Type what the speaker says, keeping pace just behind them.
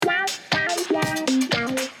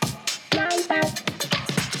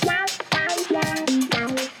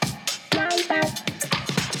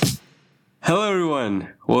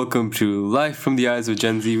welcome to Life from the Eyes of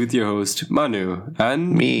Gen Z with your host, Manu,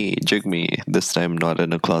 and... Me, Jigme, this time not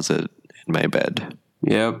in a closet, in my bed.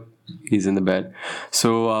 Yep, he's in the bed.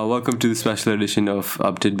 So, welcome to the special edition of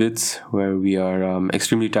Up Tidbits, where we are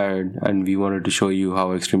extremely tired, and we wanted to show you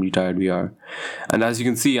how extremely tired we are. And as you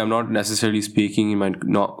can see, I'm not necessarily speaking in my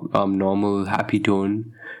normal happy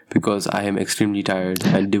tone, because I am extremely tired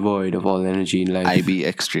and devoid of all energy in life. I be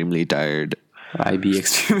extremely tired. Yeah.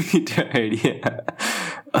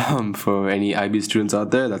 For any IB students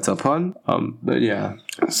out there, that's up on. But yeah.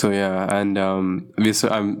 So yeah, and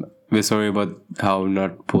we're sorry about how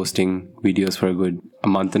not posting videos for a good a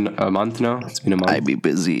month now. It's been a month. I be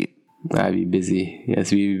busy. I be busy.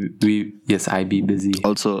 Yes, I be busy.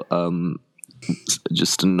 Also,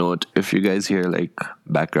 just a note, if you guys hear like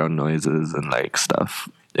background noises and like stuff,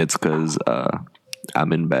 it's because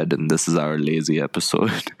I'm in bed and this is our lazy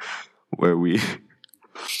episode where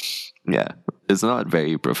it's not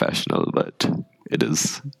very professional, but it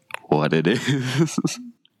is what it is.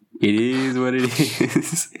 It is what it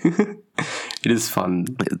is. It is fun.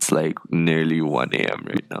 It's like nearly 1 a.m.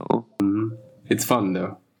 right now. It's fun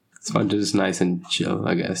though. It's fun to just nice and chill,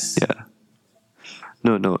 I guess. Yeah.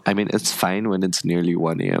 No. I mean, it's fine when it's nearly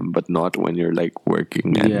 1 a.m., but not when you're like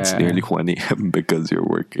working and it's nearly 1 a.m. because you're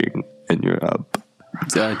working and you're up.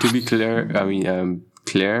 To be clear, to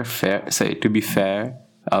be fair,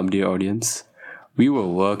 dear audience, we were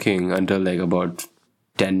working until like about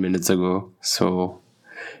 10 minutes ago. So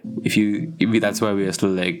that's why we are still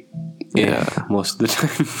like, most of the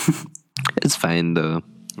time. It's fine though.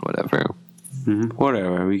 Whatever.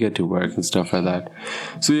 Whatever. We get to work and stuff like that.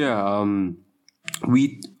 So yeah,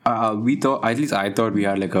 we thought, at least I thought we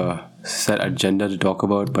had like a set agenda to talk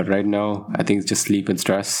about, but right now I think it's just sleep and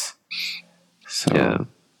stress. So yeah.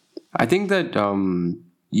 I think that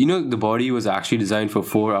the body was actually designed for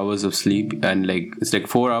 4 hours of sleep, and like it's like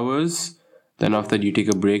 4 hours. Then after that, you take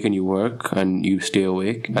a break and you work and you stay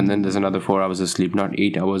awake, and then there's another 4 hours of sleep, not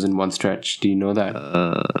 8 hours in one stretch. Do you know that?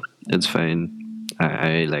 It's fine.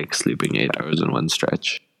 I like sleeping 8 hours in one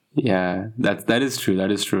stretch. Yeah, that is true. That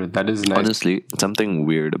is nice. Honestly, something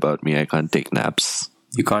weird about me. I can't take naps.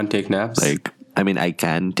 You can't take naps? Like, I mean, I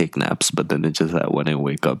can take naps, but then it's just that when I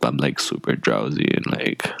wake up, I'm like super drowsy and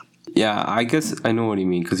like. Yeah, I guess I know what you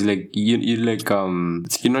mean, because like you like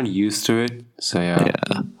you're not used to it, so yeah.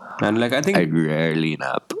 Yeah. And like I think I rarely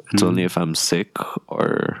nap. It's only if I'm sick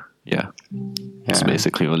or It's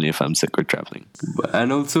basically only if I'm sick or traveling.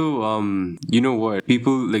 And also, you know what?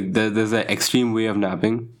 People like there's an extreme way of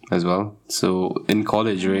napping as well. So in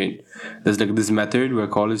college, right? There's like this method where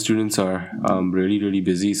college students are really, really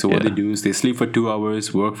busy. So what they do is they sleep for 2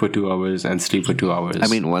 hours, work for 2 hours, and sleep for 2 hours. I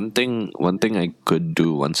mean, one thing I could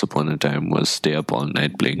do once upon a time was stay up all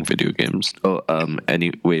night playing video games. Oh,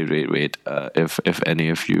 wait. If any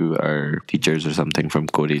of you are teachers or something from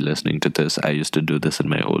Cody listening to this, I used to do this in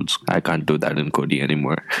my old school. I can't do that in Cody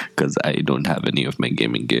anymore because I don't have any of my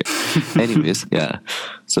gaming gear. Anyways, yeah.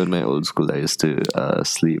 So in my old school, I used to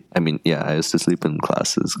sleep. I used to sleep in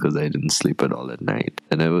classes because I didn't sleep at all at night,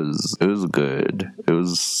 and it was good. It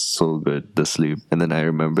was so good to sleep. And then I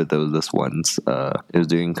remember there was this once. It was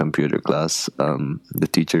during computer class. The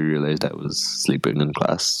teacher realized I was sleeping in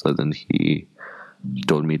class, so then he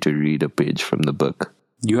told me to read a page from the book.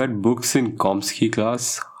 You had books in Komsky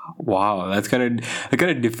class? Wow, that kind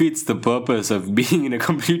of defeats the purpose of being in a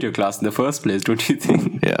computer class in the first place, don't you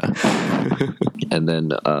think? Yeah. And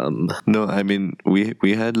then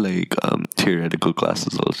we had like theoretical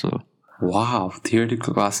classes also. Wow,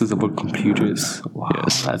 theoretical classes about computers. Wow,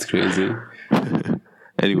 yes. That's crazy.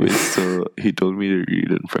 Anyways, so he told me to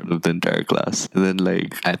read in front of the entire class. And then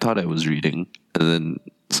like I thought I was reading, and then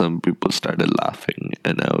some people started laughing,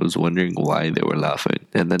 and I was wondering why they were laughing.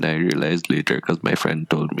 And then I realized later, because my friend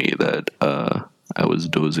told me that I was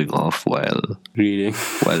dozing off while reading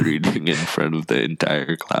in front of the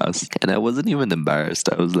entire class. And I wasn't even embarrassed.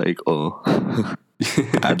 I was like, oh,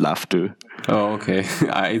 I'd laugh too. Oh, okay.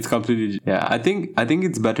 It's completely... Yeah, I think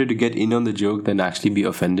it's better to get in on the joke than actually be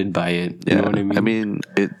offended by it. You know what I mean? I mean,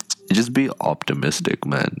 just be optimistic,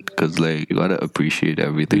 man. Because like, you gotta appreciate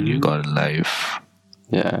everything you got in life.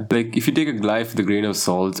 Yeah, like if you take a life with a grain of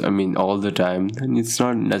salt, I mean, all the time, then it's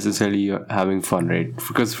not necessarily having fun, right?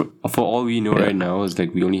 Because for all we know right now is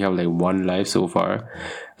like we only have like one life so far.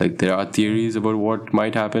 Like there are theories about what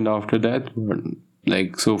might happen after that. But,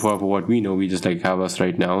 like so far for what we know, we just like have us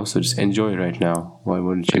right now. So just enjoy right now. Why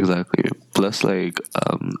wouldn't you? Exactly. Plus, like,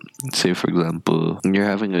 say for example, you're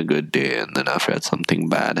having a good day, and then after that something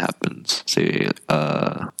bad happens. Say,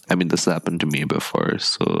 I mean, this happened to me before.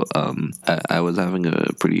 So, I was having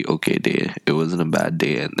a pretty okay day. It wasn't a bad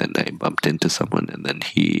day, and then I bumped into someone, and then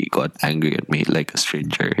he got angry at me, like a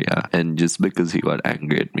stranger. Yeah, and just because he got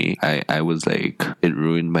angry at me, I was like, it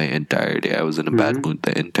ruined my entire day. I was in a bad mood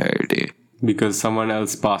the entire day. Because someone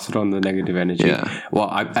else passed on the negative energy. Yeah. Well,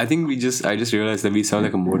 I think I just realized that we sound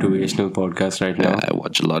like a motivational podcast right now. I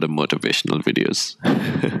watch a lot of motivational videos.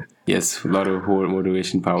 Yes, a lot of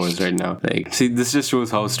motivation powers right now. Like, see, this just shows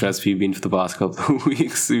how stressed we've been for the past couple of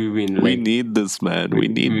weeks. We've been like, We need this, man. We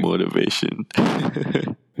need motivation.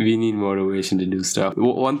 we need motivation to do stuff.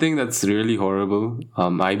 One thing that's really horrible,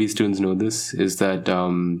 IB students know this, is that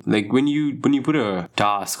like when you put a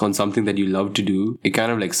task on something that you love to do, it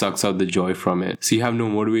kind of like sucks out the joy from it. So you have no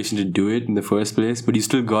motivation to do it in the first place, but you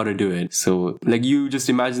still gotta do it. So like you just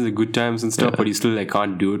imagine the good times and stuff, but you still like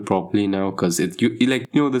can't do it properly now because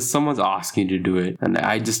there's someone's asking you to do it. And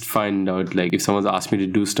I just find out like if someone's asked me to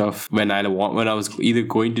do stuff when I was either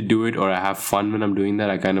going to do it or I have fun when I'm doing that,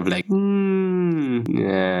 I kind of like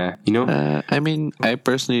yeah, you know. I mean, I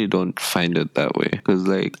personally don't find it that way because,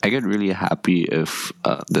 like, I get really happy if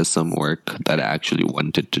there's some work that I actually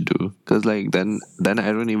wanted to do. Because, like, then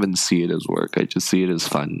I don't even see it as work. I just see it as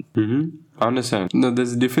fun. I understand. No,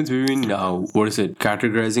 there's a difference between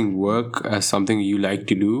categorizing work as something you like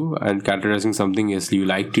to do and categorizing something as you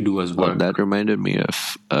like to do as work. That reminded me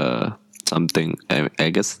of something. I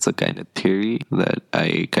guess it's a kind of theory that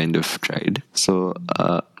I kind of tried. So,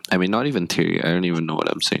 I mean, not even theory. I don't even know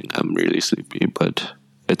what I'm saying. I'm really sleepy, but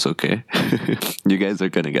it's okay. You guys are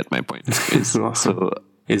gonna get my point. So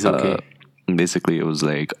it's okay. Basically, it was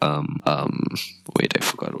like, wait, I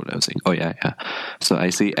forgot what I was saying. Oh yeah. So I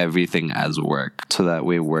see everything as work, so that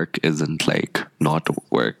way work isn't like not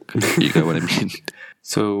work. You get what I mean?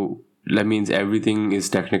 So that means everything is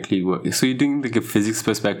technically work. So you're doing like a physics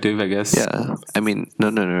perspective, I guess. Yeah. I mean, no.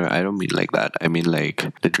 I don't mean like that. I mean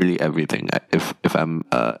like literally everything. If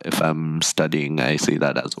I'm studying, I see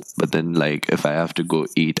that as. But then like if I have to go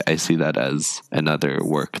eat, I see that as another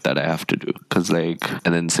work that I have to do. Cause like,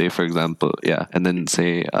 and then say for example, and then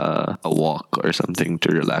say a walk or something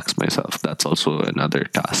to relax myself. That's also another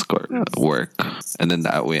task or work. And then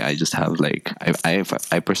that way I just have like I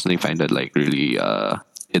personally find it like really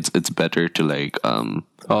it's better to like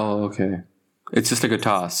Oh, okay. It's just like a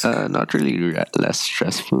task. not really less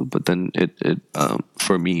stressful, but then it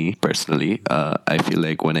for me personally, I feel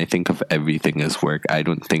like when I think of everything as work, I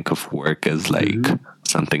don't think of work as like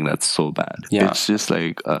something that's so bad. Yeah. It's just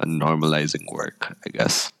like normalizing work, I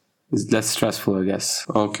guess. It's less stressful, I guess.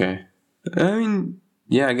 Okay. I mean,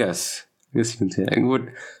 yeah, I guess you can say that.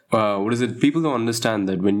 What is it? People don't understand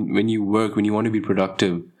that when you work, when you want to be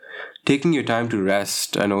productive, taking your time to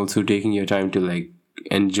rest and also taking your time to like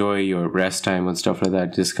enjoy your rest time and stuff like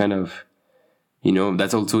that, just kind of,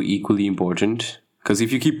 that's also equally important. Because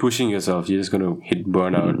if you keep pushing yourself, you're just going to hit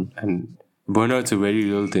burnout. And burnout's a very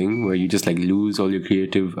real thing where you just like lose all your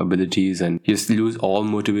creative abilities and you just lose all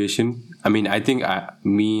motivation. I mean, I think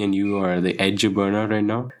me and you are the edge of burnout right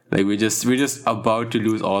now. Like we're just about to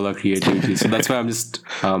lose all our creativity. So that's why I'm just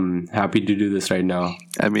happy to do this right now.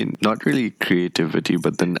 I mean, not really creativity,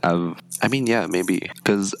 but then maybe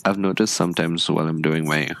because I've noticed sometimes while I'm doing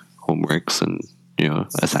my homeworks and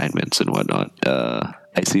assignments and whatnot,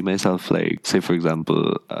 I see myself like, say for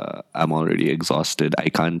example, I'm already exhausted. I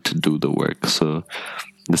can't do the work, so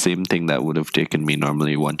the same thing that would have taken me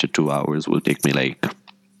normally 1 to 2 hours will take me like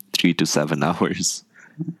 3 to 7 hours.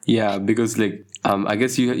 Yeah, because like I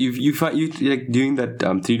guess you like during that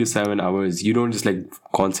 3 to 7 hours, you don't just like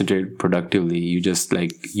concentrate productively. You just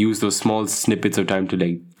like use those small snippets of time to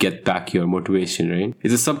like get back your motivation, right?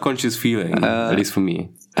 It's a subconscious feeling, at least for me.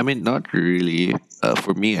 I mean, not really.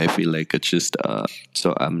 For me, I feel like it's just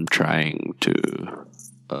so I'm trying to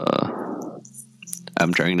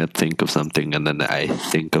think of something, and then I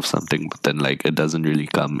think of something, but then like it doesn't really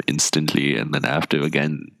come instantly, and then I have to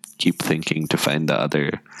again keep thinking to find the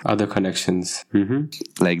other connections.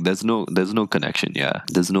 Like there's no connection. Yeah,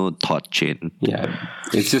 there's no thought chain. Yeah,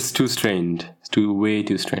 it's just too strained. It's way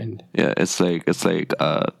too strained. Yeah, it's like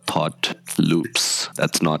thought loops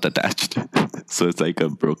that's not attached. So it's like a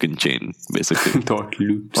broken chain, basically. Thought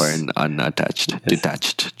loops, or an unattached,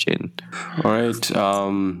 detached chain. All right.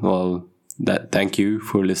 Well, thank you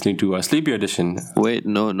for listening to our sleepy edition. Wait,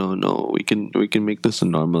 no. We can make this a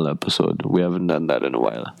normal episode. We haven't done that in a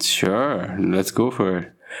while. Sure, let's go for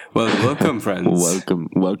it. Well, welcome, friends.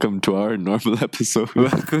 Welcome to our normal episode.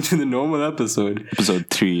 Welcome to the normal episode. Episode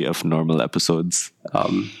 3 of normal episodes.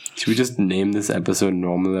 Should we just name this episode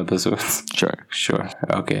normal episodes? Sure.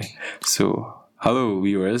 Okay. So, hello,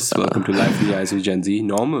 viewers. Welcome to Life in the Eyes of Gen Z,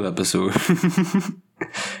 normal episode.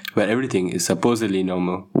 Where everything is supposedly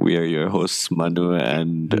normal. We are your hosts, Manu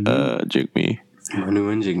and Jigme. Manu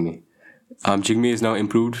and Jigme. Jigme is now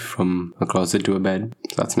improved from a closet to a bed.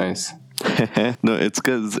 That's nice. No, it's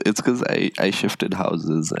because I shifted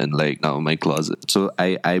houses and like now my closet. So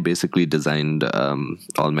I basically designed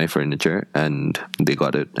all my furniture and they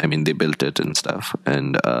got it. I mean, they built it and stuff.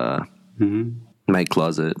 And my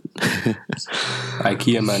closet.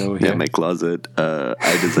 IKEA man over here. Yeah, my closet.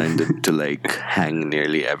 I designed it to like hang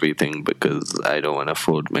nearly everything because I don't want to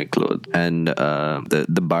fold my clothes. And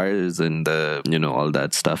the bars and the all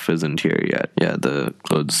that stuff isn't here yet. Yeah, the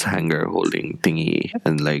clothes hanger holding thingy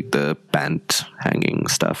and like the pant hanging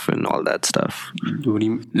stuff and all that stuff. What do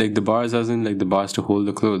you like the bars as in like the bars to hold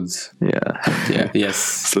the clothes? Yeah. Yes.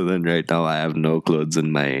 So then right now I have no clothes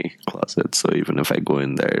in my closet. So even if I go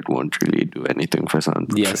in there, it won't really do anything for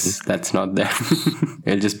sound. Yes, that's not there.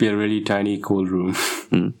 It'll just be a really tiny cold room.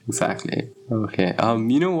 Exactly. Okay.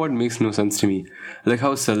 You know what makes no sense to me? Like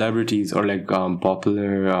how celebrities or like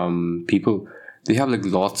popular people, they have like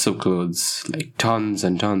lots of clothes, like tons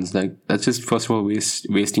and tons. Like that's just first of all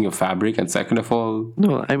wasting of fabric, and second of all,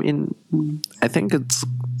 no, I mean, I think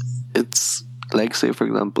it's like, say for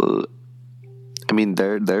example, I mean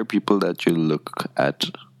there are people that you look at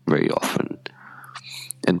very often.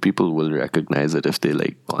 And people will recognize it if they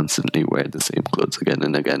like constantly wear the same clothes again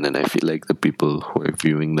and again. And I feel like the people who are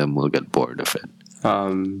viewing them will get bored of it.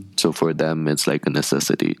 So for them, it's like a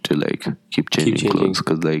necessity to like keep changing clothes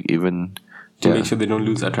because like even to make sure they don't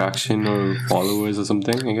lose attraction or followers or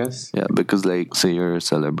something, I guess. Yeah, because like say you're a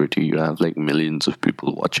celebrity, you have like millions of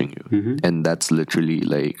people watching you, and that's literally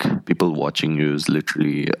like people watching you is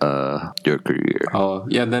literally your career. Oh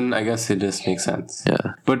yeah, then I guess it does make sense.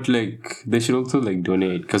 Yeah, but like they should also like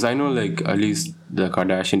donate because I know like at least the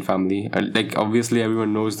Kardashian family, like obviously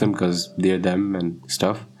everyone knows them because they're them and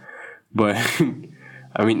stuff, but.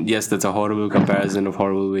 I mean, yes, that's a horrible comparison of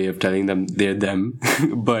horrible way of telling them they're them,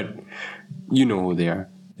 but you know who they are.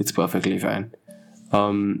 It's perfectly fine.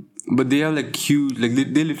 But they are like cute, like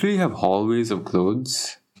they literally have hallways of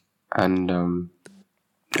clothes, and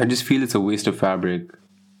I just feel it's a waste of fabric.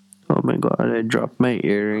 Oh my god, I dropped my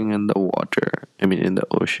earring in the water. I mean, in the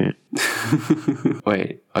ocean.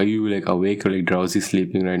 Wait, are you like awake or like drowsy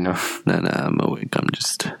sleeping right now? No, I'm awake.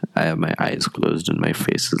 I have my eyes closed and my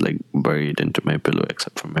face is like buried into my pillow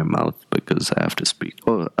except for my mouth because I have to speak.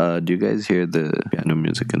 Oh, do you guys hear the piano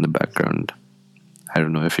music in the background? I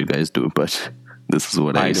don't know if you guys do, but this is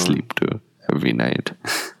what I sleep to every night.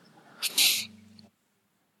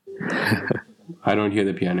 I don't hear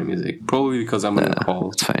the piano music. Probably because I'm on a call.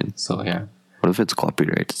 It's fine. So yeah. What if it's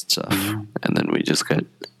copyrighted stuff and then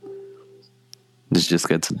this just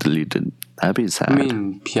gets deleted? That'd be sad. I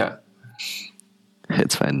mean, yeah.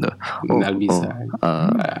 It's fine though. That'll be sad.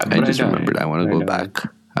 I just remembered. I want to go back.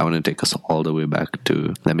 I want to take us all the way back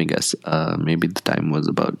to, let me guess, maybe the time was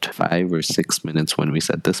about 5 or 6 minutes when we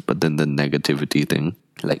said this, but then the negativity thing,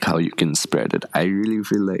 like how you can spread it. I really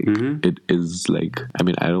feel like it is like, I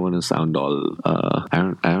mean, I don't want to sound all,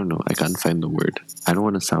 I don't know, I can't find the word. I don't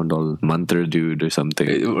want to sound all mantra dude or something.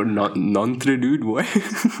 Mantra dude, what?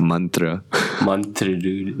 Mantra. Mantra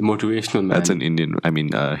dude. Motivational man. That's an Hindi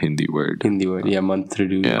word. Hindi word, yeah, mantra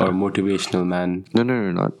dude or motivational man. No,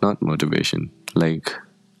 not motivation.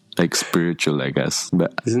 Like spiritual, I guess.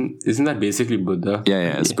 But isn't that basically Buddha?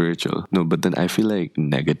 Yeah, spiritual. No, but then I feel like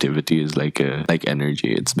negativity is like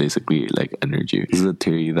energy. It's basically like energy. This is a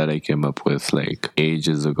theory that I came up with like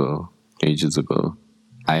ages ago.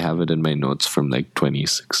 I have it in my notes from like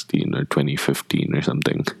 2016 or 2015 or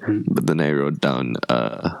something. But then I wrote down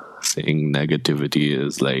saying negativity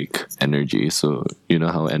is like energy. So you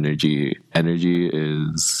know how energy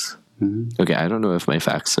is. Okay, I don't know if my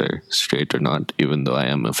facts are straight or not, even though I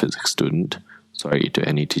am a physics student. Sorry to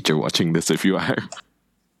any teacher watching this if you are.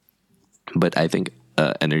 But I think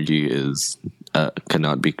energy is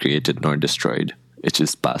cannot be created nor destroyed. It's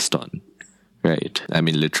just passed on, right? I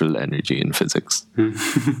mean, literal energy in physics.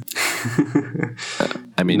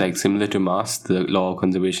 I mean, like similar to mass, the law of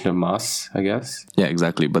conservation of mass, I guess. Yeah,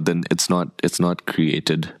 exactly. But then it's not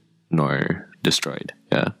created nor destroyed.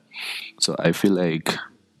 Yeah. So I feel like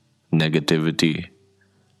negativity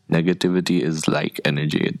negativity is like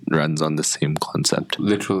energy. It runs on the same concept.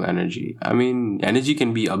 Literal energy. I mean, energy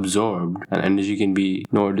can be absorbed and energy can be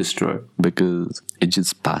nor destroyed. Because it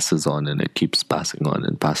just passes on and it keeps passing on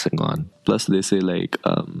and passing on. Plus, they say like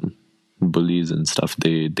bullies and stuff.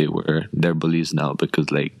 They're bullies now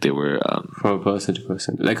because like they were From person to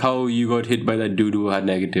person. Like how you got hit by that dude who had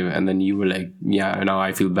negative and then you were like, yeah, now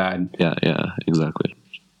I feel bad. yeah, exactly.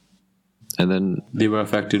 And then They were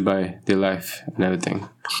affected by their life and everything.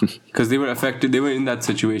 Because they were in that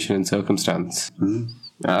situation and circumstance.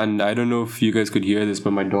 And I don't know if you guys could hear this,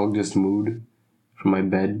 but my dog just moved from my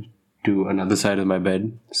bed to another side of my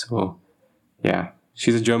bed. So, yeah.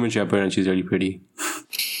 She's a German Shepherd and she's really pretty.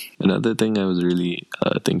 another thing I was really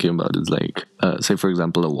thinking about is like, say for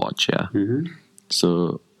example, a watch. Yeah.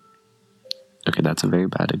 So, okay, that's a very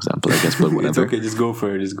bad example, I guess, but whatever. It's okay, just go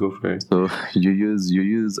for it. So you use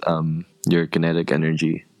your kinetic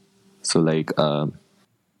energy. So like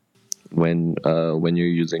when you're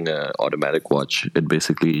using an automatic watch, it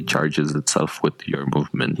basically charges itself with your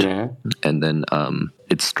movement. Yeah. And then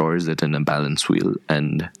it stores it in a balance wheel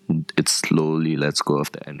and it slowly lets go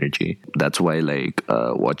of the energy. That's why like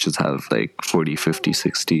watches have like 40, 50,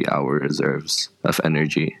 60-hour reserves of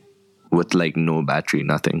energy with like no battery,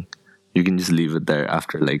 nothing. You can just leave it there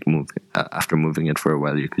after like after moving it for a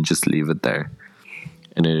while. You could just leave it there,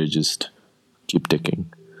 and it'll just keep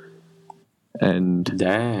ticking. And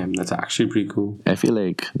Damn, that's actually pretty cool. I feel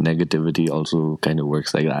like negativity also kind of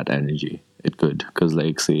works like that energy. It could, because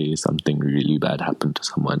like say something really bad happened to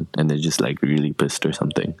someone, and they're just like really pissed or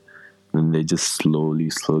something, and they just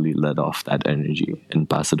slowly let off that energy and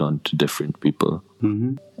pass it on to different people.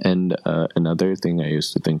 And another thing I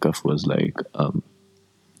used to think of was like.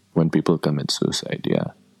 When people commit suicide, yeah.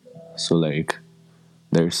 So like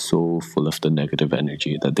they're so full of the negative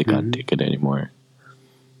energy that they can't take it anymore.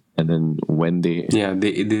 And then when they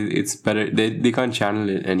it's better they can't channel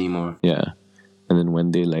it anymore. Yeah. And then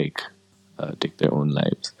when they like take their own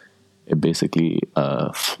lives, it basically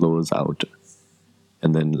flows out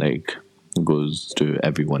and then like goes to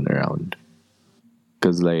everyone around.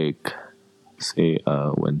 Because like say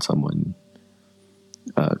when someone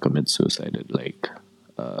commits suicide, it like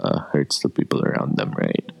hurts the people around them,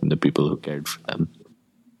 right? And the people who cared for them.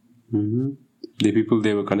 The people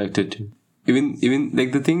they were connected to. Even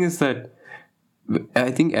like the thing is that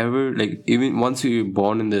I think even once we're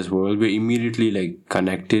born in this world, we're immediately like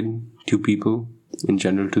connected to people in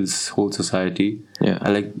general, to this whole society. Yeah.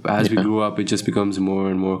 And like as we grow up, it just becomes more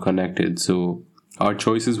and more connected. So our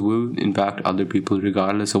choices will impact other people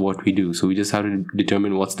regardless of what we do. So we just have to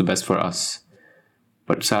determine what's the best for us.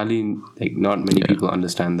 But sadly, like not many people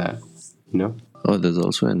understand that, you know? Oh, there's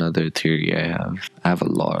also another theory I have. I have a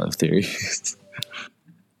lot of theories.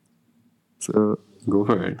 So go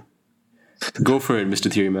for it. Go for it,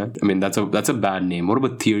 Mr. Theory Man. I mean, that's a bad name. What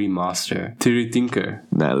about Theory Master? Theory Thinker?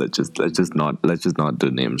 Nah, let's just not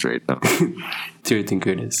do names right now. Theory Thinker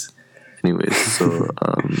it is. Anyways, so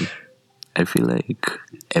I feel like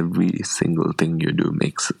every single thing you do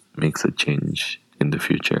makes a change in the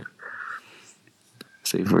future.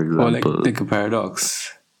 Say for example, like a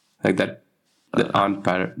paradox, like that.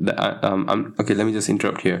 Okay, let me just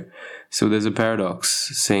interrupt here. So there's a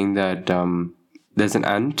paradox saying that there's an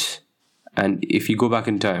ant, and if you go back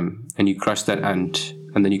in time and you crush that ant,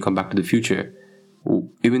 and then you come back to the future,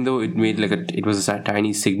 even though it made it was a tiny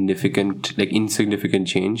insignificant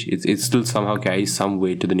change, it still somehow carries some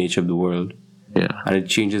weight to the nature of the world. Yeah, and it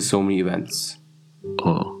changes so many events.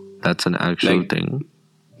 Oh, that's an actual thing.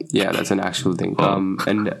 Yeah, that's an actual thing.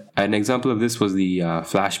 And an example of this was the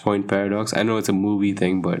Flashpoint paradox. I know it's a movie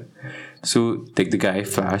thing, but so take the guy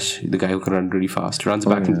Flash, the guy who can run really fast, runs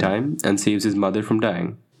back in time and saves his mother from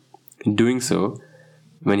dying. In doing so,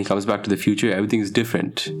 when he comes back to the future, everything is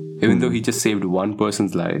different. Even though he just saved one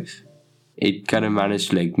person's life, it kind of managed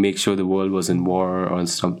to like make sure the world was in war or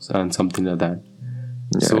something like that.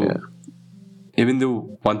 Even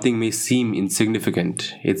though one thing may seem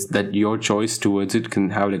insignificant, it's that your choice towards it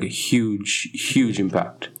can have like a huge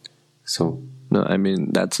impact. So no, I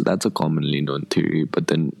mean that's a commonly known theory, but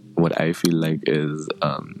then what I feel like is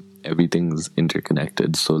everything's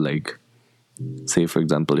interconnected. So like, say for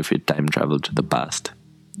example, if you time travel to the past,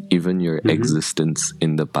 even your existence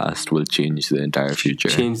in the past will change the entire future.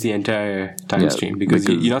 Change the entire time stream because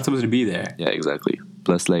you're not supposed to be there. Yeah, exactly.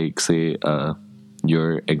 Plus, like, say,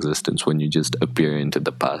 your existence when you just appear into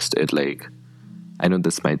the past, it like, I know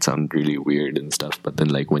this might sound really weird and stuff, but then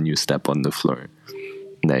like when you step on the floor,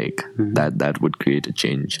 like that would create a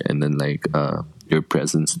change, and then like your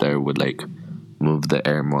presence there would like move the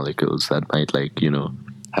air molecules that might like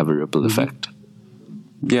have a ripple effect.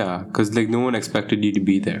 Yeah, because like no one expected you to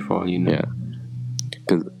be there for all you know. Yeah,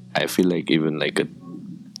 because I feel like even like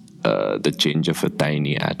the change of a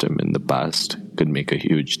tiny atom in the past could make a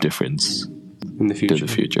huge difference In the to future.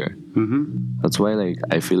 the future. That's why like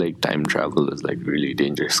I feel like time travel is like really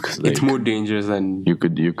dangerous because like It's more dangerous than you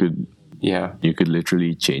could yeah.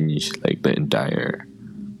 literally change like the entire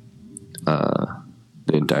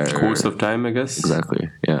Course of time, I guess. exactly,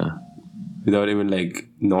 yeah. Without even like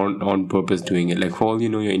not on purpose doing it. Like for all you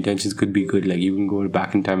know, your intentions could be good. Like you can go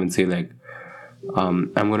back in time and say like,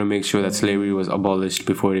 I'm gonna make sure that slavery was abolished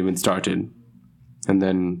before it even started. And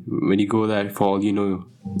then when you go that, for all you know,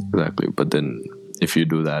 Exactly. But then if you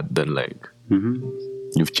do that, then like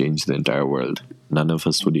you've changed the entire world. None of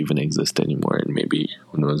us would even exist anymore, and maybe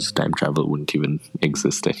who knows, time travel wouldn't even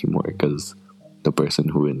exist anymore because the person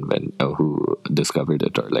who discovered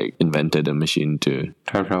it or like invented a machine to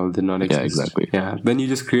time travel did not exist. yeah, exactly. Yeah. Then you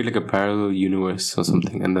just create like a parallel universe or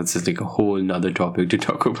something, and that's just like a whole nother topic to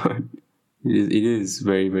talk about. It is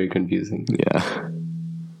very, very confusing. Yeah.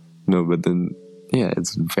 No, but then yeah,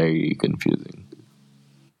 it's very confusing.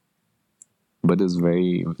 But it's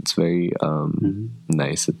very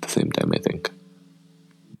nice at the same time, I think.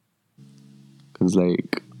 Because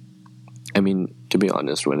like I mean, to be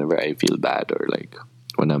honest, whenever I feel bad or like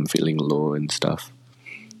when I'm feeling low and stuff,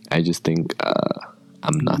 I just think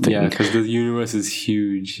I'm nothing. Yeah, because the universe is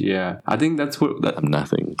huge. Yeah, I think that's what. I'm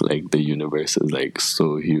nothing. Like the universe is like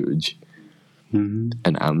so huge,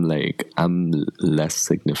 and I'm less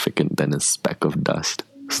significant than a speck of dust.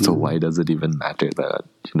 So why does it even matter that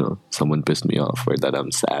someone pissed me off or that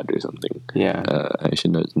I'm sad or something? Yeah, I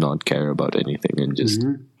should not care about anything and just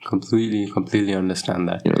completely understand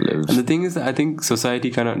that. live. And the thing is, I think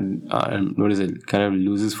society kind of kind of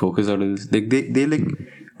loses focus out of this. Like they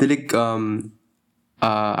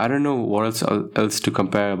I don't know what else to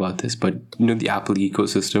compare about this, but the Apple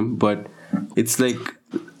ecosystem. But it's like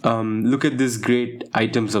look at this great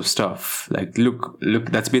items of stuff. Like look,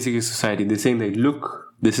 that's basically society. They're saying like, look,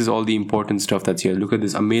 this is all the important stuff that's here. Look at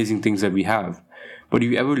these amazing things that we have. But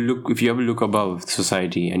if you ever look above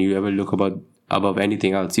society and you ever look above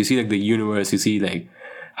anything else, you see like the universe. You see like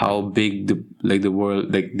how big the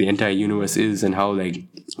world, like the entire universe is, and how like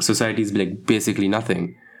society is like basically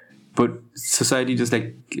nothing. But society just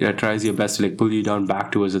like tries your best to like pull you down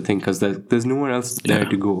back towards the thing because there's no one else there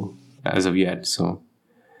to go as of yet. So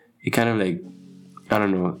it kind of like, I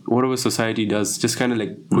don't know, whatever society does just kind of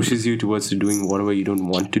like pushes you towards doing whatever you don't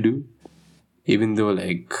want to do, even though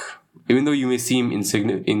you may seem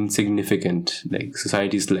insignificant. Like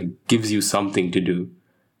society like gives you something to do,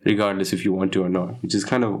 regardless if you want to or not, which is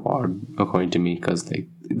kind of odd according to me because like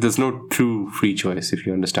there's no true free choice if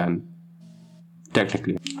you understand.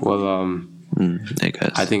 Technically. Well, I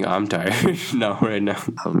guess. I think I'm tired right now.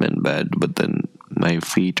 I'm in bed, but then my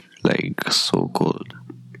feet are like so cold.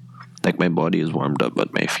 Like my body is warmed up,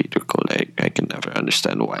 but my feet are cold. I can never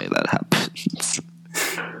understand why that happens.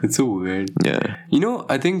 It's so weird. Yeah.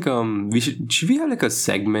 I think we should we have like a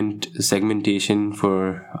segmentation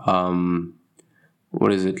for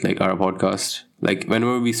what is it, like our podcast? Like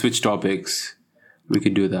whenever we switch topics, we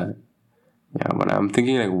could do that. Yeah, but I'm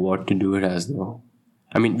thinking like what to do it as though.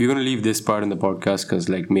 I mean, we're gonna leave this part in the podcast because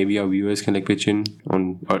like maybe our viewers can like pitch in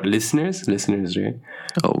on, or listeners, right?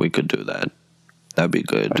 Oh, we could do that. That'd be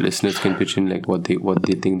good. Our listeners can pitch in like what they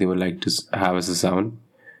think they would like to have as a sound.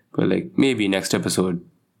 But like maybe next episode,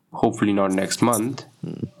 hopefully not next month.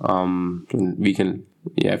 We can,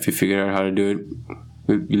 if you figure out how to do it,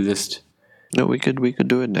 we'll just. No, we could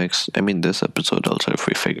do it next. I mean, this episode also, if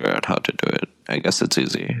we figure out how to do it. I guess it's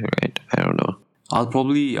easy, right? I don't know. I'll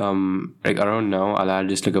probably like around now I'll add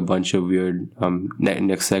just like a bunch of weird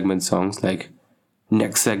next segment songs, like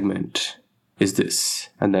next segment is this,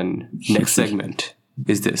 and then next segment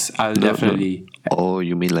is this. I'll definitely. Oh,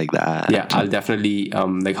 you mean like that? Yeah, I'll definitely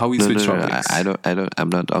like how we switch topics. I'm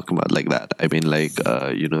not talking about like that. I mean like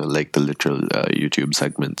like the literal YouTube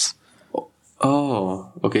segments.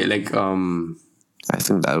 Oh, okay. Like I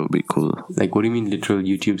think that would be cool. Like, what do you mean literal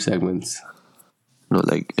YouTube segments? No,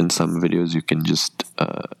 like in some videos you can just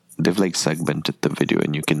they've like segmented the video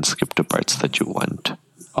and you can skip the parts that you want.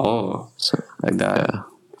 Oh, so like that. Yeah.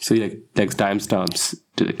 So you like timestamps.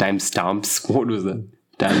 What was that?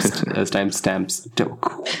 Timestamps.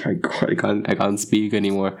 Oh, I can't speak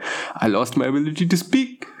anymore. I lost my ability to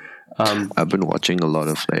speak. I've been watching a lot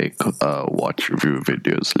of like watch review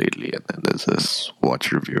videos lately, and then there's this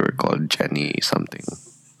watch reviewer called Jenny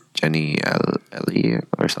L.E.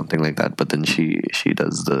 or something like that. But then she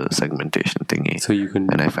does the segmentation thingy, so you can,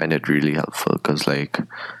 and I find it really helpful because like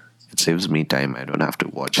it saves me time. I don't have to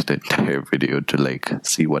watch the entire video to like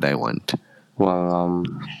see what I want. Well,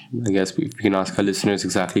 I guess we can ask our listeners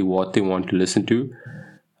exactly what they want to listen to.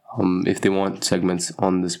 If they want segments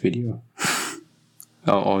on this video,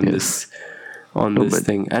 on Yes. this But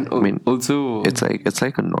thing, and I mean, also it's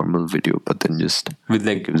like a normal video, but then just with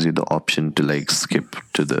it gives you the option to like skip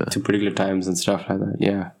to the to particular times and stuff like that.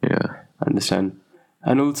 Yeah, yeah. I understand.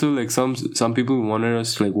 And also, like some people wanted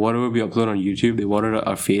us to, like, whatever we upload on YouTube, they wanted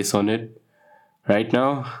our face on it. Right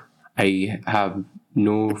now, I have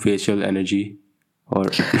no facial energy or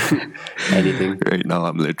anything. Right now,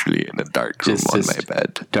 I'm literally in a dark room on my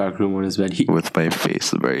bed dark room on his bed. with my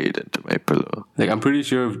face buried into my pillow. Like, I'm pretty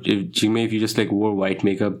sure if Jigme, if you just like wore white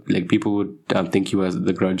makeup, like people would think you was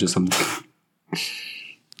The Grudge or something.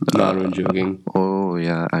 Not even joking. Oh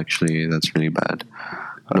yeah, actually, that's really bad.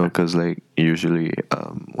 No, because like usually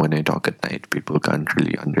when I talk at night, people can't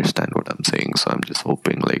really understand what I'm saying. So I'm just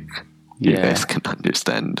hoping like you Yeah. guys can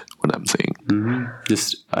understand what I'm saying,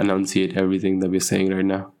 Just enunciate everything that we're saying right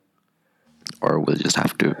now. or we'll just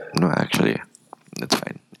have to. No, actually, it's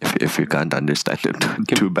fine. If you can't understand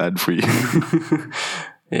it, too bad for you.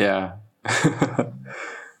 Yeah.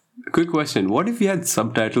 Quick question. What if you had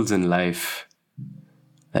subtitles in life?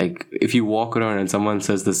 Like, if you walk around and someone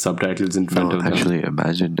says the subtitles in front No, of them. actually,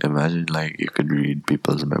 imagine like you could read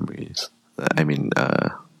people's memories. I mean,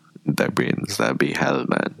 their brains. That'd be hell,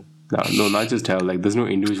 man. No, not just hell. Like, there's no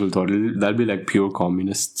individual thought. That'll be like pure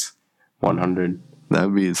communists. 100.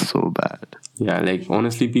 That'd be so bad. Yeah, like,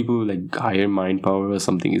 honestly, people with, like, higher mind power or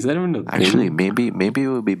something. Is that even a thing? Actually, maybe it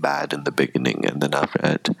would be bad in the beginning, and then after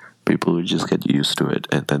that, people would just get used to it,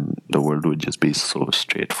 and then the world would just be so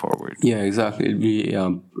straightforward. Yeah, exactly. It'd be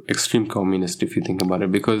extreme communist if you think about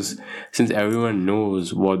it, because since everyone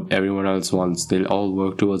knows what everyone else wants, they'll all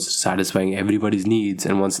work towards satisfying everybody's needs,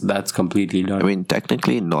 and once that's completely done, I mean,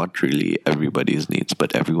 technically, not really everybody's needs,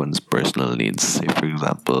 but everyone's personal needs. Say, for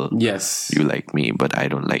example, yes, you like me, but I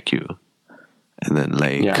don't like you, and then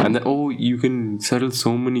like yeah, and then you can settle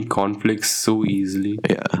so many conflicts so easily.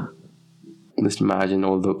 yeah. Just imagine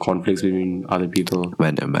all the conflicts between other people.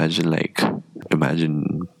 Man, imagine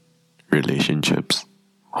relationships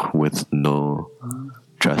with no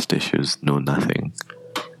trust issues, no nothing.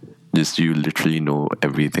 Just you literally know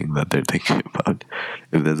everything that they're thinking about.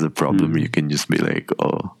 If there's a problem, you can just be like,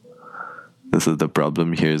 "Oh, this is the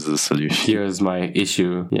problem. Here's the solution. Here's my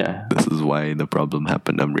issue. Yeah, This is why the problem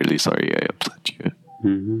happened. I'm really sorry I upset you."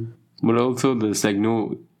 but also there's like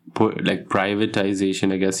no like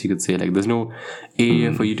privatization, I guess you could say. Like, there's no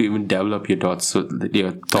area for you to even develop your thoughts. So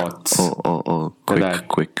your thoughts. Oh! that.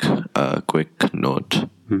 Quick note.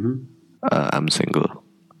 I'm single.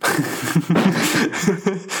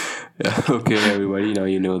 Okay, everybody. Now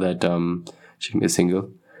you know that Jigme is single.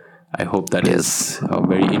 I hope that is a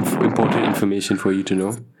very important information for you to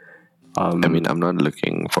know. I mean, I'm not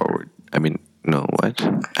looking forward. I mean, no, what?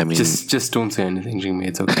 I mean, Just don't say anything, Jigme.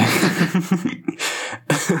 It's okay.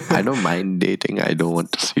 I don't mind dating. I don't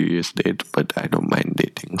want a serious date, but I don't mind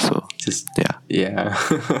dating. So Just yeah.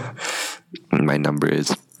 My number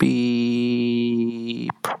is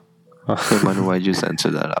beep. Hey, Manu, why'd you censor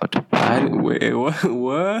that out? Wait,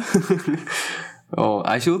 what? Oh,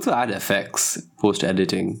 I should also add effects post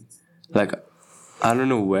editing. Like, I don't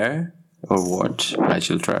know where or what. I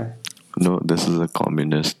shall try. No, this is a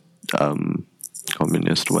communist.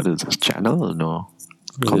 What is this channel? No,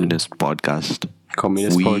 communist podcast.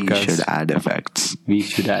 Communist We podcast. should add effects. We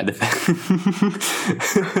should add effects.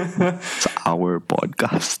 It's our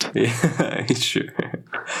podcast. Yeah, sure.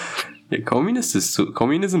 Yeah,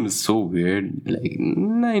 communism is so weird. Like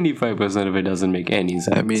 95% of it doesn't make any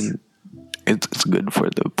sense. I mean, it's good for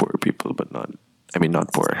the poor people, but not. I mean,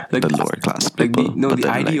 not poor. Like, the lower class like people. the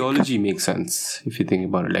ideology makes sense if you think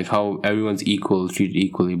about it. Like how everyone's equal, treated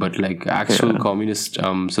equally, but like actual communist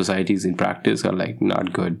societies in practice are like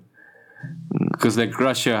not good. Because like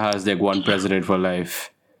Russia has like one president for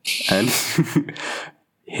life, and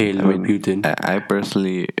hail Lord Putin. I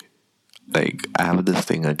personally like. I have this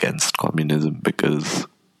thing against communism because,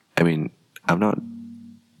 I mean,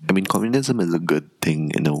 communism is a good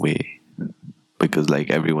thing in a way. Because like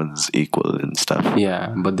everyone's equal and stuff.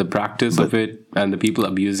 Yeah, but the practice of it and the people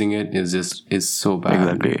abusing it is so bad.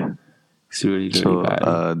 Exactly. It's really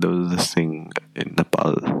bad. There was this thing in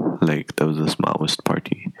Nepal. Like there was this Maoist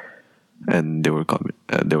party, and they were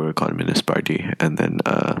a communist party, and then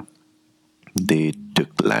they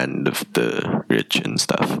took land of the rich and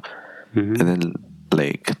stuff, and then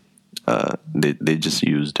like they just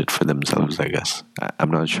used it for themselves. I guess I'm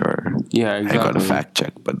not sure. Yeah, exactly. I got a fact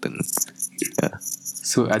check, but then yeah.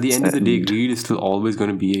 So at the end of the day, greed is still always going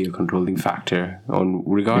to be a controlling factor,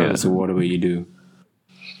 regardless of whatever you do.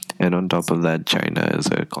 And on top of that, China is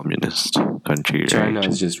a communist country, China right?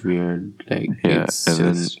 is just weird. Like, Yeah, it's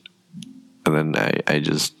and just. then I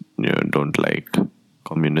just don't like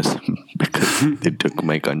communism because they took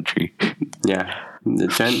my country. Yeah.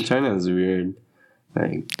 China is weird.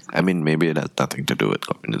 Like, I mean, maybe it has nothing to do with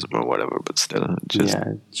communism or whatever, but still, it just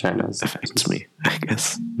yeah, China's. affects me, I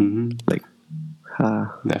guess. Mm-hmm. Like,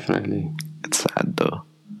 Definitely. it's sad though.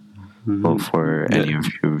 Well, for any of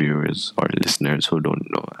you viewers or listeners who don't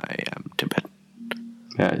know, I am Tibetan.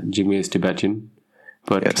 Yeah, Jigme is Tibetan.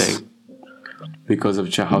 But, Yes. like, because of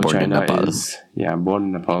how Born in China Nepal. is. Yeah, born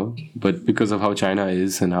in Nepal. But because of how China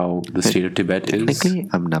is and how the state of Tibet is. Technically,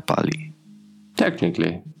 I'm Nepali.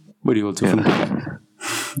 Technically. But you're also from Tibet.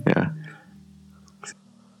 Yeah.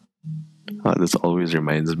 This always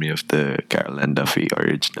reminds me of the Carol and Duffy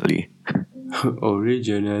originally.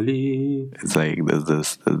 Originally. It's like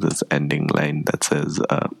there's this ending line that says,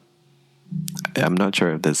 I'm not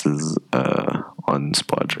sure if this is on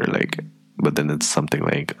spot or like, but then it's something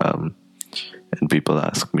like, and people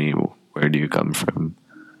ask me, where do you come from?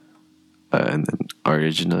 And then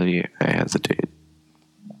originally I hesitate.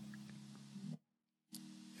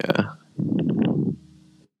 Yeah.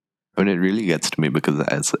 I mean, it really gets to me because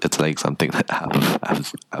it's like something that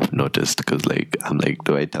I've noticed because like I'm like,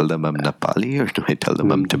 do I tell them I'm Nepali or do I tell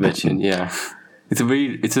them I'm Tibetan? Yeah. It's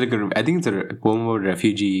like I think it's a poem about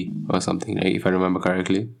refugee or something, like, if I remember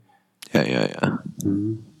correctly. Yeah.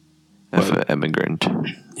 Immigrant.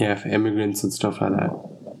 Yeah, for immigrants and stuff like that.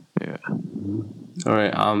 Yeah.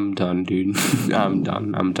 Alright, I'm done, dude. I'm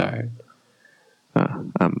done. I'm tired.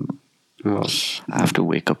 Well, I have to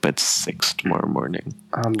wake up at 6 tomorrow morning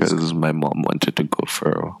I'm just- because my mom wanted to go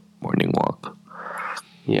for a morning walk.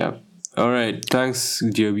 yeah. Alright, thanks,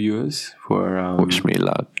 dear viewers, for Wish me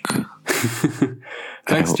luck.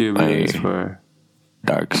 thanks, hope dear viewers, my- for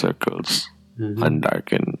Dark circles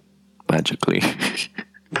undarken magically.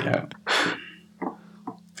 yeah.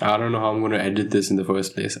 I don't know how I'm gonna edit this in the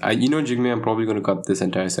first place. Jigme, I'm probably gonna cut this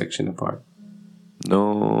entire section apart.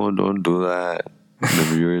 No, don't do that. The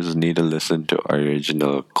viewers need to listen to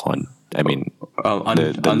original content. I mean, the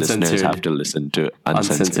listeners uncensored. have to listen to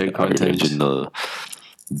uncensored content. original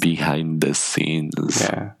behind the scenes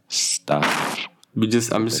stuff. I'm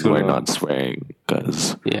just We're gonna not swearing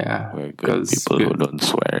because we're good 'cause people who don't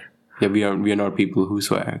swear. Yeah, we are not people who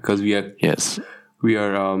swear because we are Yes,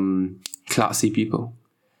 classy people.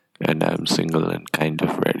 and I'm single and kind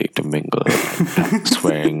of ready to mingle.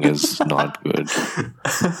 Swearing is not good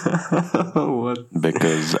What?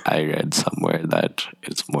 because I read somewhere that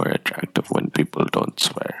it's more attractive when people don't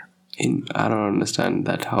swear. I don't understand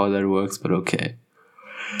how that works, but okay.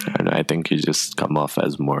 And I think you just come off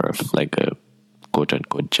as more of like a quote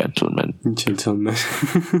unquote gentleman. Gentleman.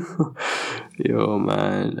 Yo,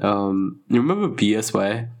 man. You remember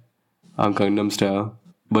PSY? Gangnam Style?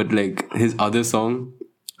 But like his other song,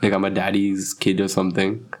 like I'm a daddy's kid or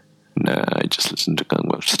something. Nah, I just listened to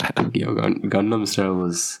Gangnam Style. Yo, Gangnam Style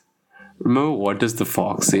was. Remember What Does the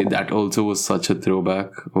Fox Say? That also was such a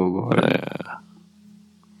throwback. Oh god.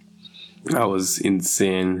 That was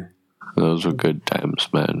insane. Those were good times,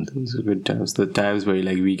 man. Those were good times. The times where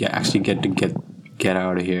like we actually get to get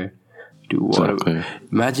out of here. Do whatever.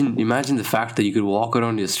 Exactly. Imagine the fact that you could walk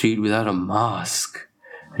around your street without a mask.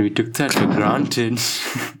 And we took that for granted.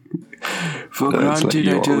 It's like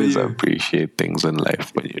you I tell always you. appreciate things in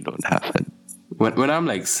life when you don't have it. When I'm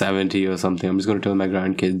like 70 or something, I'm just going to tell my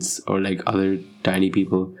grandkids or like other tiny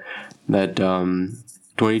people that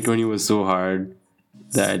 2020 was so hard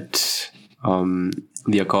that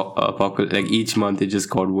the apocalypse, like each month it just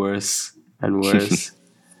got worse and worse.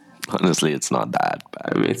 Honestly, it's not that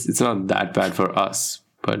bad. I mean, it's not that bad for us,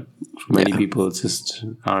 but for many people, it's just,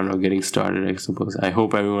 I don't know, getting started, I suppose. I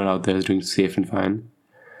hope everyone out there is doing safe and fine.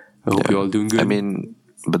 I hope you're all doing good. I mean,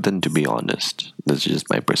 but then to be honest, that's just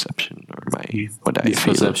my perception or what I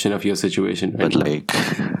feel. Perception of your situation, right? But like,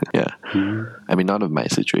 I mean, not of my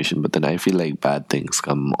situation, but then I feel like bad things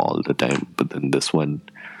come all the time. But then this one,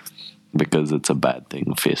 because it's a bad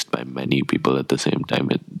thing faced by many people at the same time,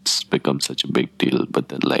 it's become such a big deal. But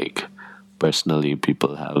then like, personally,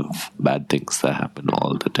 people have bad things that happen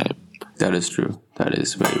all the time. That is true. That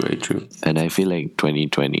is very, very true. And I feel like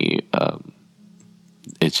 2020,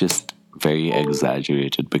 it's just very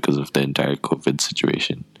exaggerated because of the entire COVID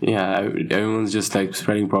situation. Yeah, everyone's just like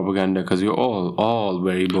spreading propaganda because we're all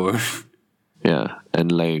very bored. Yeah,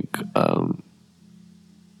 and like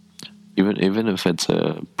even if it's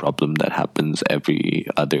a problem that happens every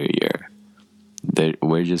other year, the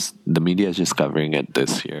media is just covering it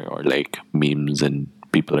this year, or like memes, and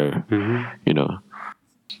people are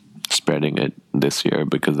spreading it this year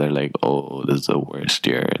because they're like, oh, this is the worst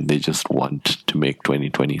year, and they just want to make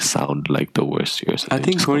 2020 sound like the worst year. So I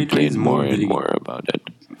think 2020 is more and more about it.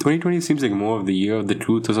 2020 seems like more of the year of the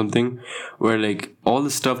truth or something, where like all the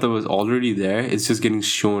stuff that was already there is just getting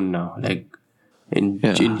shown now. Like in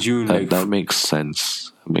June, that makes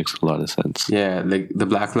sense. It makes a lot of sense. Yeah, like the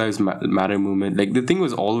Black Lives Matter movement. Like the thing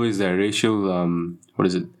was always there.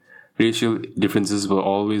 Racial differences were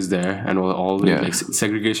always there, and were always like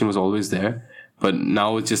segregation was always there. But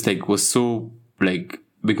now it's just like was so like,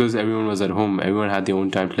 because everyone was at home, everyone had their own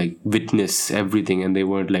time to like witness everything, and they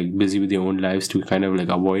weren't like busy with their own lives to kind of like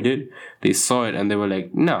avoid it. They saw it and they were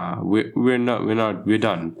like, nah, we're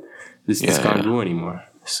done. This can't go anymore.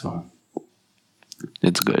 So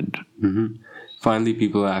it's good. Mm-hmm. Finally,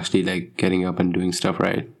 people are actually like getting up and doing stuff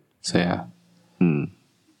right. So yeah.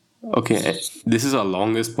 Okay, this is our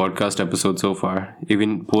longest podcast episode so far.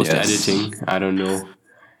 Even post editing, I don't know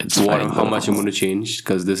how much I'm going to change,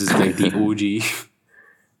 because this is like the OG.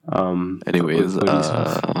 Anyways,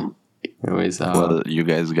 well, you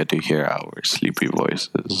guys get to hear our sleepy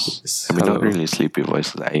voices. I mean, not really sleepy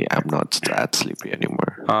voices. I am not that sleepy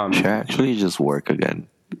anymore. Should I actually just work again?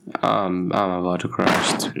 I'm about to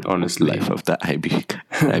crash, honestly. Life of the IB.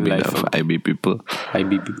 IB people.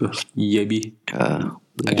 IB people. Yebby.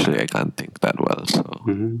 Actually, I can't think that well, so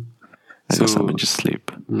I guess I'm gonna just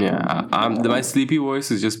sleep. Yeah, my sleepy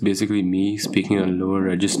voice is just basically me speaking on lower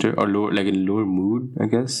register, or lower, like in lower mood, I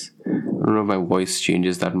guess. I don't know if my voice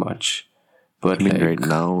changes that much. But I mean, right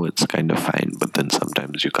now it's kind of fine, but then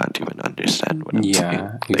sometimes you can't even understand what I'm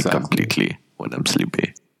saying. Like completely when I'm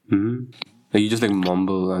sleepy. Like you just like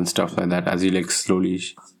mumble and stuff like that as you like slowly.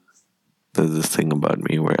 There's this thing about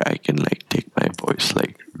me where I can like take my voice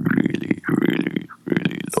like really, really,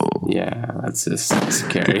 really low. Yeah, that's just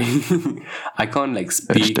scary. I can't like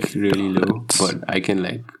speak really low, but I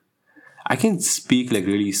can speak like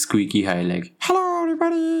really squeaky high, like, hello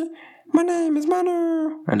everybody, my name is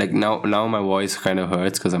Manu. And like now my voice kind of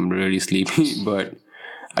hurts because I'm really sleepy, but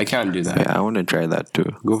I can't do that. Yeah, I want to try that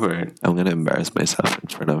too. Go for it. I'm going to embarrass myself in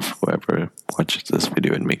front of whoever watches this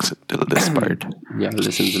video and makes it till this part. Yeah,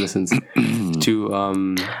 listens to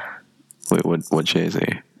Wait, what should I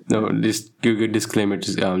say? No, just give a good disclaimer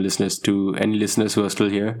to listeners, to any listeners who are still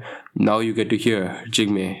here. Now you get to hear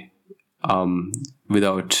Jigme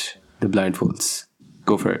without the blindfolds.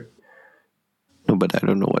 Go for it. No, but I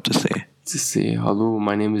don't know what to say. Just say, hello,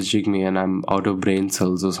 my name is Jigme and I'm out of brain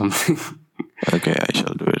cells or something. Okay, I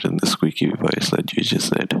shall do it in the squeaky voice that you just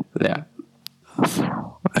said. Yeah.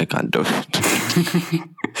 I can't do it.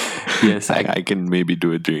 Yes, I can maybe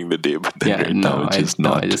do it during the day, but then now it's just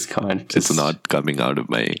not. I just can't. It's not coming out of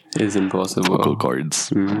my. It's impossible. Vocal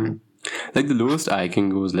cords. Mm-hmm. Like the lowest I can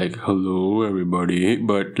go is like, hello everybody,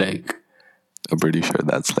 but like, I'm pretty sure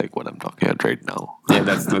that's like what I'm talking about right now. Yeah,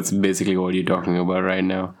 that's basically what you're talking about right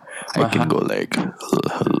now. I can go like,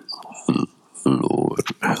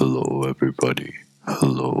 hello everybody,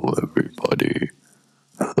 hello everybody,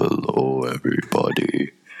 hello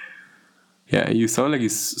everybody. Yeah, you sound like you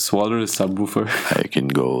swallowed a subwoofer. I can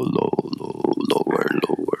go lower.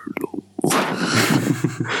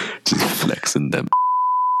 Just flexing them.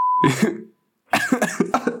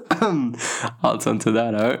 I'll censor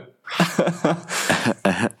that out.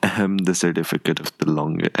 The certificate of the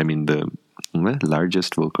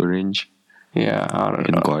largest vocal range. Yeah, I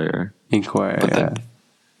don't know. Inquire, yeah.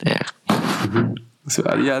 Yeah. Mm-hmm. So,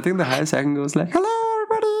 I think the highest I can go is like, hello,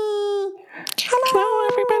 everybody! Hello,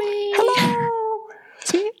 everybody! Hello!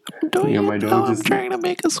 See, I'm trying to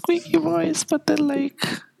make a squeaky voice, but then like...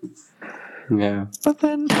 Yeah. But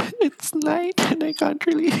then it's night and I can't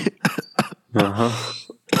really...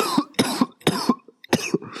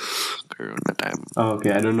 Corona time. Oh,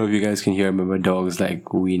 okay, I don't know if you guys can hear me, but dog's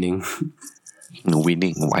like weaning.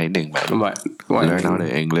 Whining, man. What? Learn how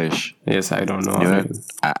to English. Yes, I don't know.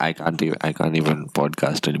 I can't even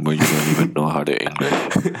podcast anymore. You don't even know how to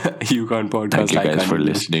English. You can't podcast. Thank you guys for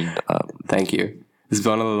listening. Thank you. This is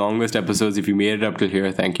one of the longest episodes. If you made it up till here,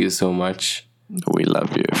 thank you so much. We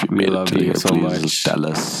love you. If you made it till here, please tell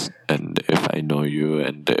us. And if I know you,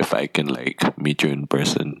 and if I can like meet you in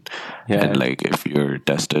person, and like if you're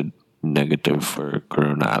tested negative for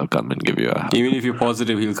corona, I'll come and give you a hug. Even if you're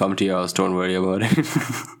positive, he'll come to your house. Don't worry about it.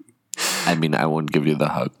 I mean, I won't give you the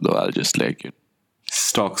hug though. I'll just like you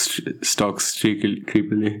stalk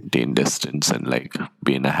creepily, maintain distance, and like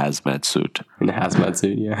be in a hazmat suit. Yeah.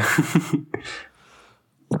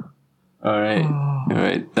 All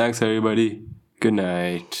right. Thanks, everybody. Good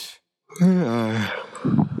night.